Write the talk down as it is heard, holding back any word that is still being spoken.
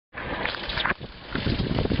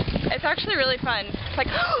It's actually really fun. It's like,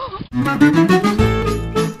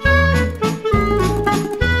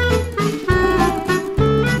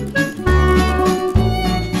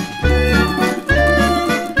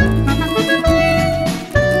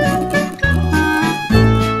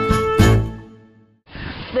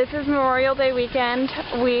 This is Memorial Day weekend.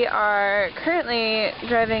 We are currently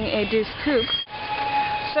driving a Deuce Coupe.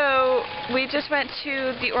 So we just went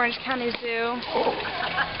to the Orange County Zoo.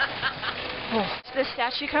 The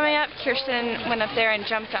statue coming up, Kirsten went up there and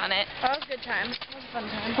jumped on it. That was a good time. That was a fun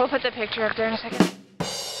time. We'll put the picture up there in a second.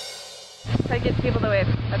 So I get people to wave.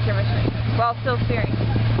 That's your mission. While still steering.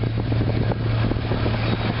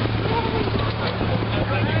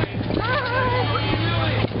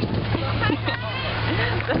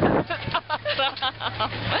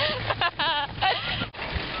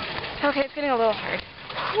 Okay, it's getting a little hard.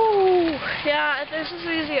 Whew. Yeah, this was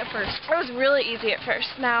easy at first. It was really easy at first.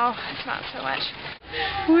 Now it's not so much.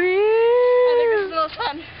 I think this is the most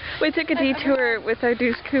fun. We took a detour with our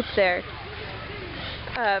Deuce Coupe there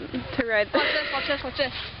to ride. Watch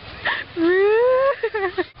this.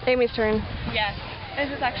 Amy's turn. Yes. This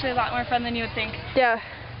is actually a lot more fun than you would think. Yeah.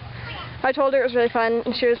 I told her it was really fun,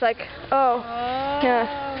 and she was like, "Oh,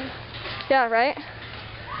 yeah, yeah, right."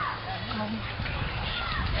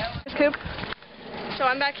 Deuce Coupe. So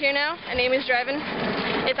I'm back here now, and Amy's driving.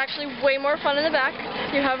 It's actually way more fun in the back.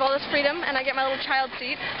 You have all this freedom, and I get my little child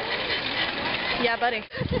seat. Yeah, buddy.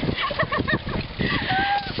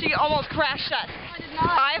 She almost crashed us. I did not.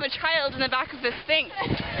 I have a child in the back of this thing.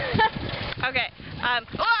 Okay.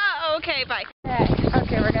 Oh, okay. Bye.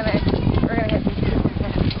 Okay, we're gonna hit these two.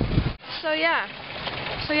 So yeah,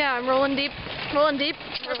 I'm rolling deep. We're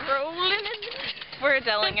rolling in. We're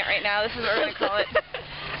Adeling it right now. This is what we're gonna call it.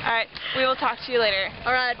 All right. We will talk to you later.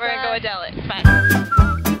 All right. We're gonna go Adele it. Bye.